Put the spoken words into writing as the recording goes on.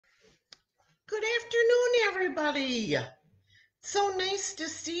everybody. So nice to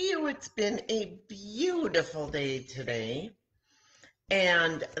see you. It's been a beautiful day today.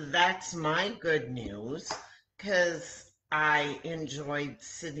 And that's my good news because I enjoyed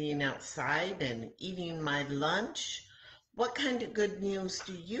sitting outside and eating my lunch. What kind of good news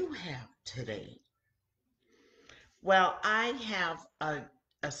do you have today? Well, I have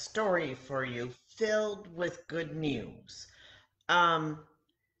a story for you filled with good news. Um,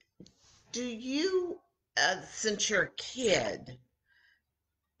 do you, since you're a kid,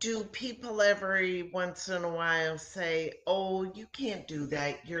 do people every once in a while say, "Oh, you can't do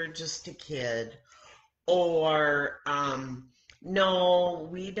that. You're just a kid," or "No,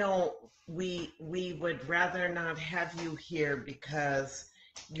 we don't. We would rather not have you here because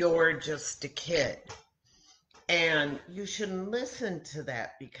you're just a kid." And you shouldn't listen to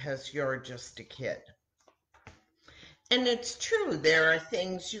that because you're just a kid. And it's true, there are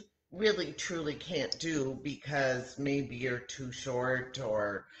things you really truly can't do because maybe you're too short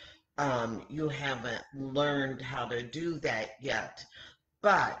or you haven't learned how to do that yet.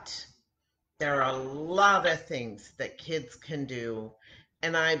 But there are a lot of things that kids can do.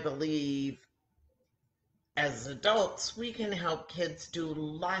 And I believe as adults, we can help kids do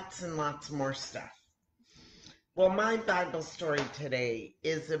lots and lots more stuff. Well, my Bible story today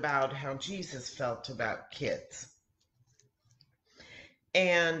is about how Jesus felt about kids.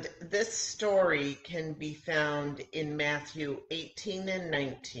 And this story can be found in Matthew 18 and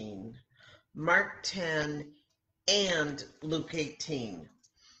 19, Mark 10, and Luke 18.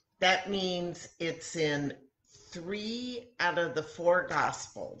 That means it's in 3 out of the 4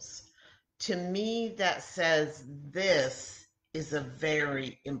 Gospels. To me, that says this is a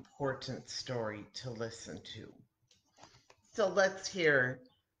very important story to listen to. So let's hear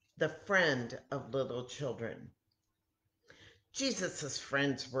the friend of little children. Jesus'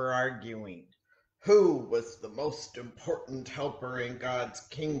 friends were arguing. Who was the most important helper in God's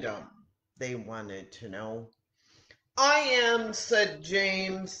kingdom? They wanted to know. I am, said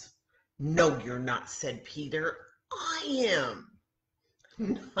James. No, you're not, said Peter. I am.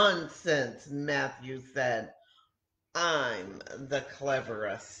 Nonsense, Matthew said. I'm the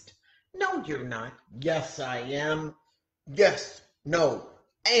cleverest. No, you're not. Yes, I am. Yes, no,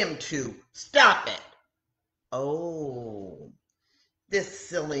 I am too. Stop it. Oh. This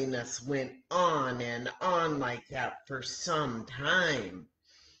silliness went on and on like that for some time.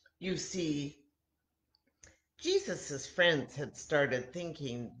 You see, Jesus' friends had started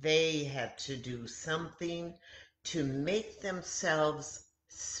thinking they had to do something to make themselves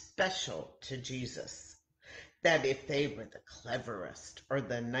special to Jesus. That if they were the cleverest or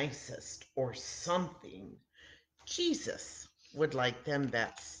the nicest or something, Jesus would like them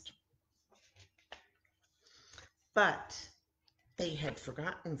best. But they had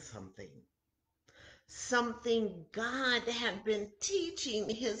forgotten something. Something God had been teaching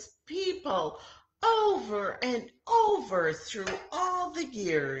his people over and over through all the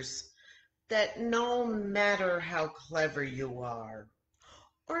years, that no matter how clever you are,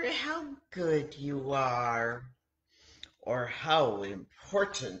 or how good you are, or how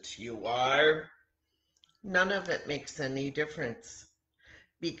important you are, none of it makes any difference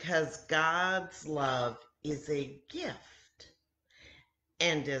because God's love is a gift.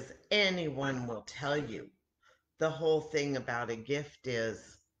 And as anyone will tell you, the whole thing about a gift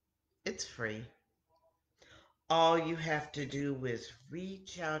is it's free. All you have to do is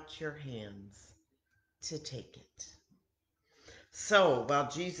reach out your hands to take it. So while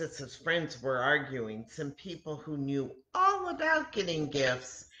Jesus' friends were arguing, some people who knew all about getting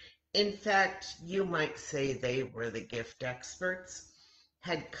gifts, in fact, you might say they were the gift experts,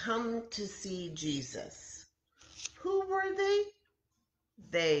 had come to see Jesus. Who were they?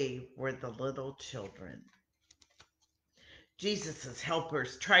 They were the little children. Jesus'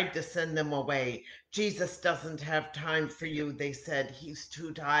 helpers tried to send them away. Jesus doesn't have time for you, they said. He's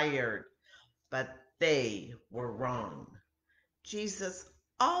too tired. But they were wrong. Jesus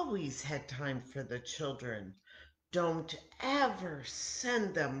always had time for the children. Don't ever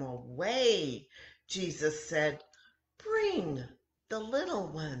send them away, Jesus said. Bring the little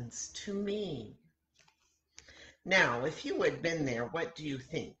ones to me. Now, if you had been there, what do you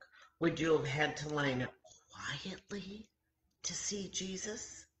think? Would you have had to line up quietly to see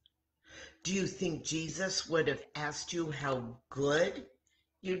Jesus? Do you think Jesus would have asked you how good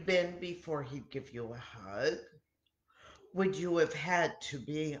you'd been before he'd give you a hug? Would you have had to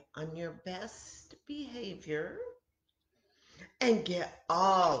be on your best behavior and get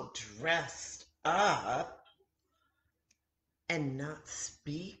all dressed up and not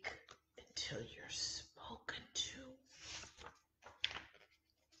speak until you're spoken to?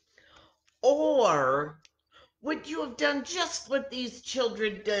 Or Would you have done just what these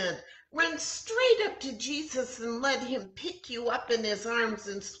children did? Run straight up to Jesus and let him pick you up in his arms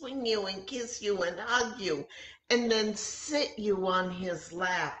and swing you and kiss you and hug you and then sit you on his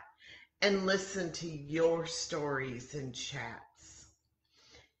lap and listen to your stories and chats.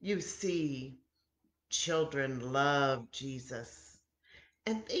 You see, children love Jesus,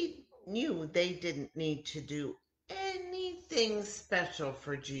 and they knew they didn't need to do anything special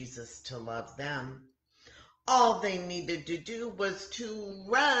for Jesus to love them. All they needed to do was to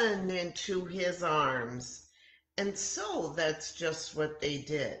run into his arms. And so that's just what they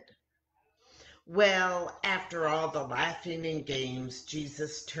did. Well, after all the laughing and games,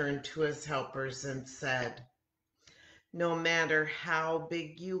 Jesus turned to his helpers and said, "No matter how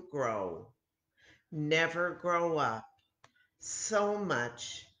big you grow, never grow up so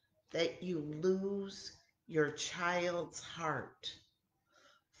much that you lose your child's heart,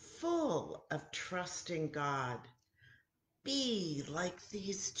 full of trust in God. Be like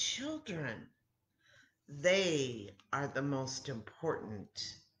these children. They are the most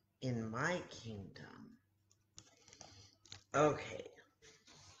important in my kingdom." Okay,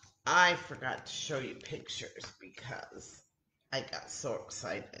 I forgot to show you pictures because I got so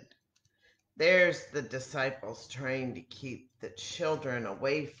excited. There's the disciples trying to keep the children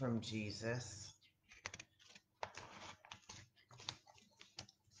away from Jesus.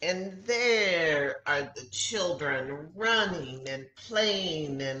 And there are the children running and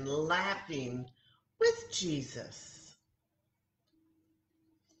playing and laughing with Jesus.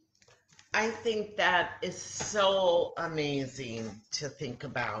 I think that is so amazing to think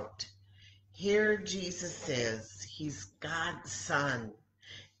about. Here Jesus is, he's God's son,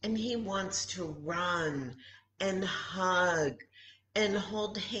 and he wants to run and hug and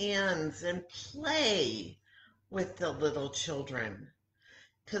hold hands and play with the little children,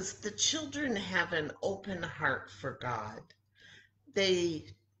 because the children have an open heart for God.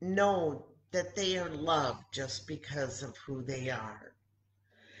 They know that they are loved just because of who they are.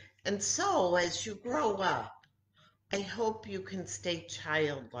 And so as you grow up, I hope you can stay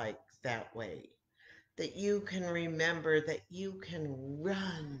childlike that way, that you can remember that you can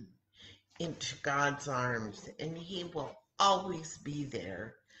run into God's arms and he will always be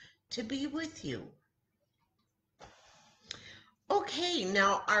there to be with you. Okay,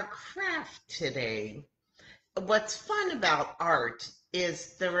 now our craft today. What's fun about art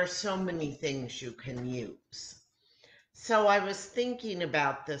is there are so many things you can use. So I was thinking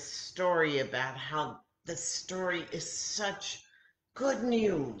about this story, about how the story is such good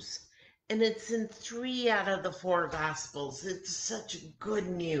news. And it's in 3 out of the 4 Gospels. It's such good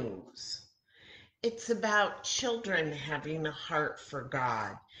news. It's about children having a heart for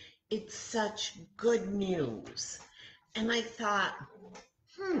God. It's such good news. And I thought,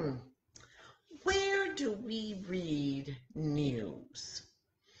 where do we read news?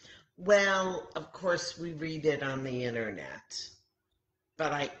 Well, of course, we read it on the internet,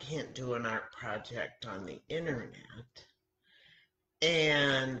 but I can't do an art project on the internet.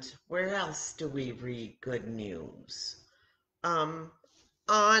 And where else do we read good news? On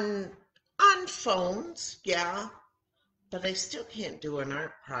phones, yeah, but I still can't do an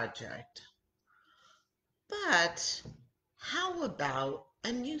art project. But how about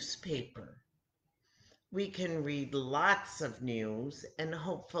a newspaper? We can read lots of news and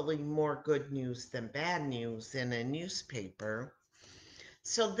hopefully more good news than bad news in a newspaper.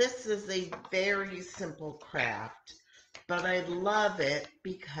 So this is a very simple craft, but I love it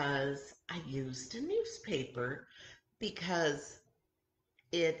because I used a newspaper because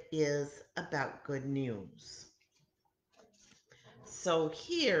it is about good news. So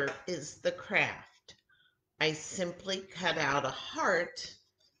here is the craft. I simply cut out a heart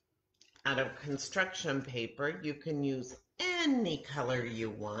out of construction paper. You can use any color you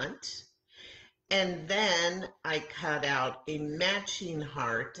want. And then I cut out a matching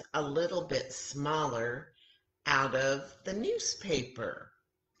heart a little bit smaller out of the newspaper.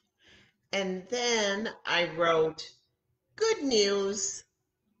 And then I wrote, "Good news,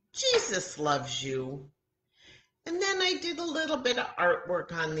 Jesus loves you." And then I did a little bit of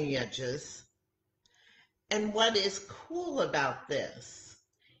artwork on the edges. And what is cool about this,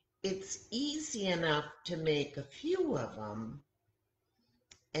 it's easy enough to make a few of them,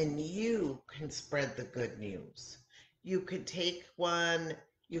 and you can spread the good news. You could take one,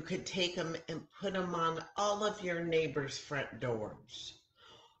 you could take them and put them on all of your neighbors' front doors.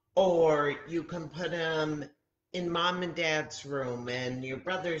 Or you can put them in mom and dad's room and your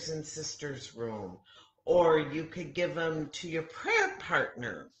brothers and sisters' room. Or you could give them to your prayer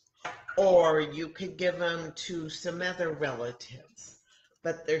partner. Or you could give them to some other relatives.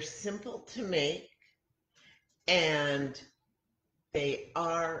 But they're simple to make and they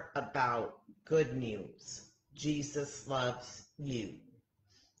are about good news. Jesus loves you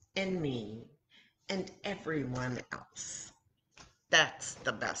and me and everyone else. That's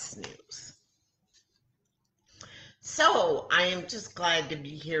the best news. So I am just glad to be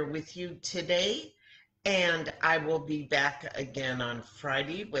here with you today, and I will be back again on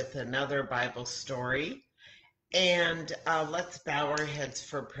Friday with another Bible story. And let's bow our heads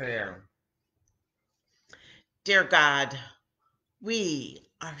for prayer. Dear God, we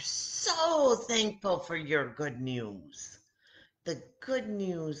are so thankful for your good news. The good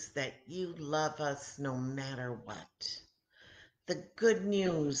news that you love us no matter what. The good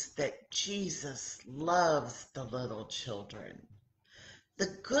news that Jesus loves the little children.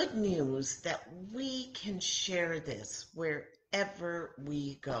 The good news that we can share this wherever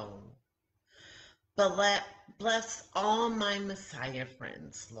we go. Bless all my Messiah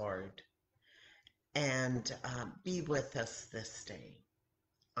friends, Lord, and be with us this day.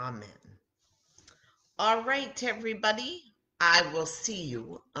 Amen. All right, everybody. I will see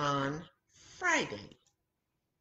you on Friday.